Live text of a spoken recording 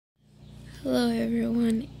Hello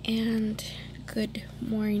everyone, and good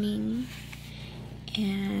morning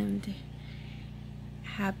and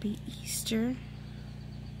happy Easter.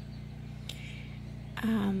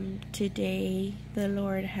 Today the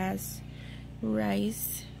Lord has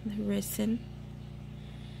risen,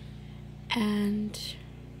 and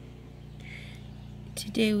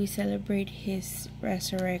today we celebrate his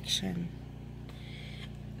resurrection.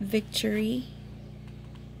 Victory,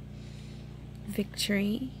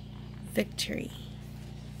 victory, victory.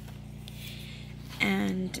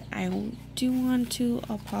 And I do want to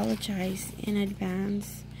apologize in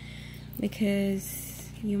advance because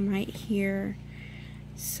you might hear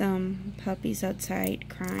some puppies outside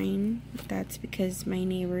crying. That's because my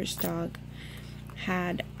neighbor's dog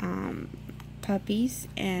had puppies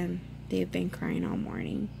and they've been crying all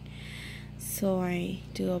morning. So I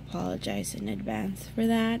do apologize in advance for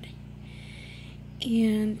that.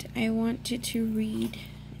 And I wanted to read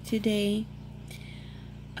today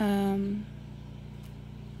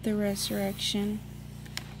the resurrection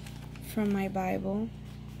from my Bible,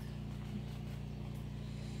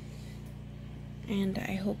 and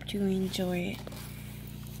I hope you enjoy it.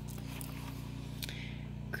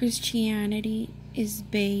 Christianity is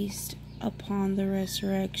based upon the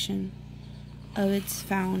resurrection of its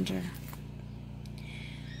founder.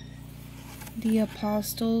 The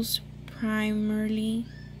apostles primarily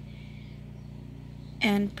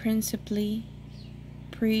and principally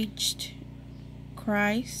preached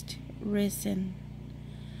Christ risen.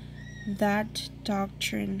 That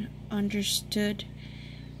doctrine understood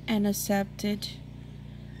and accepted,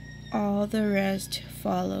 all the rest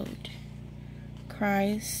followed.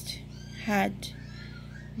 Christ had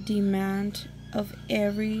demand of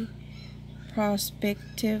every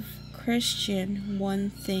prospective Christian one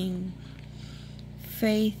thing: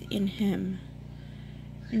 faith in him,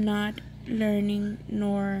 not learning,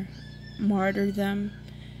 nor martyrdom,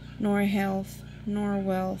 nor health, nor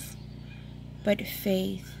wealth, but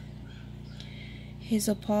faith. His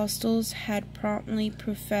apostles had promptly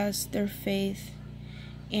professed their faith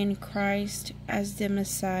in Christ as the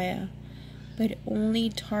Messiah, but only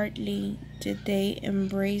tardily did they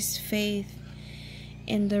embrace faith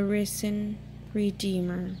in the risen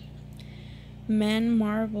Redeemer. Men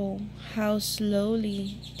marvel how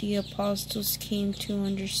slowly the apostles came to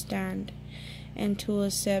understand and to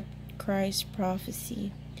accept Christ's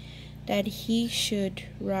prophecy that he should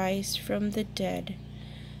rise from the dead.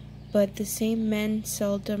 But the same men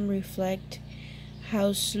seldom reflect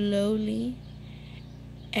how slowly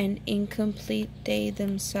and incomplete they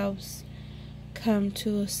themselves come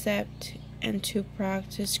to accept and to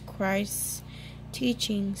practice Christ's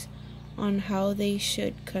teachings on how they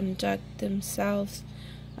should conduct themselves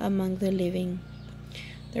among the living.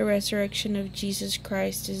 The resurrection of Jesus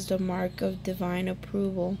Christ is the mark of divine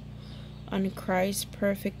approval on Christ's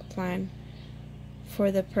perfect plan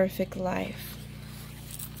for the perfect life.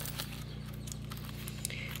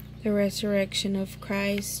 The resurrection of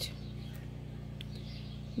Christ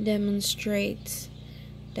demonstrates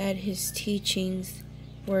that his teachings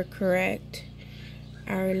were correct.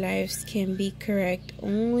 Our lives can be correct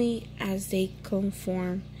only as they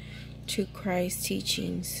conform to Christ's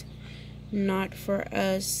teachings. Not for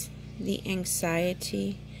us the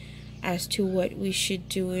anxiety as to what we should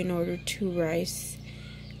do in order to rise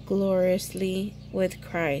gloriously with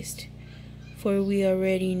Christ, for we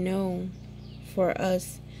already know. For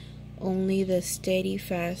us only the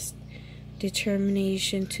steadfast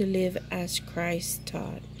determination to live as Christ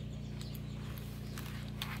taught.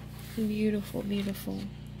 Beautiful, beautiful.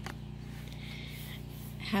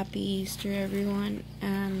 Happy Easter, everyone,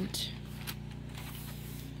 and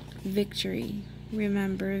victory.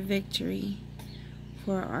 Remember, victory,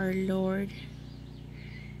 for our Lord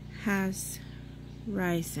has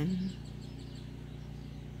risen.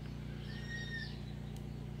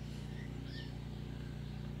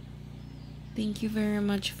 Thank you very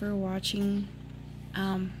much for watching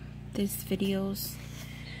these videos.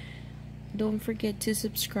 Don't forget to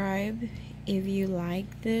subscribe if you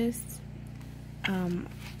like this.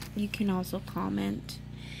 You can also comment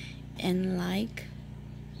and like.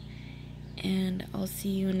 And I'll see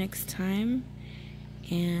you next time.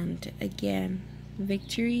 And again,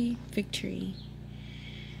 victory, victory.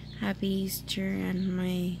 Happy Easter, and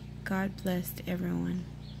may God bless everyone.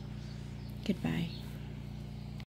 Goodbye.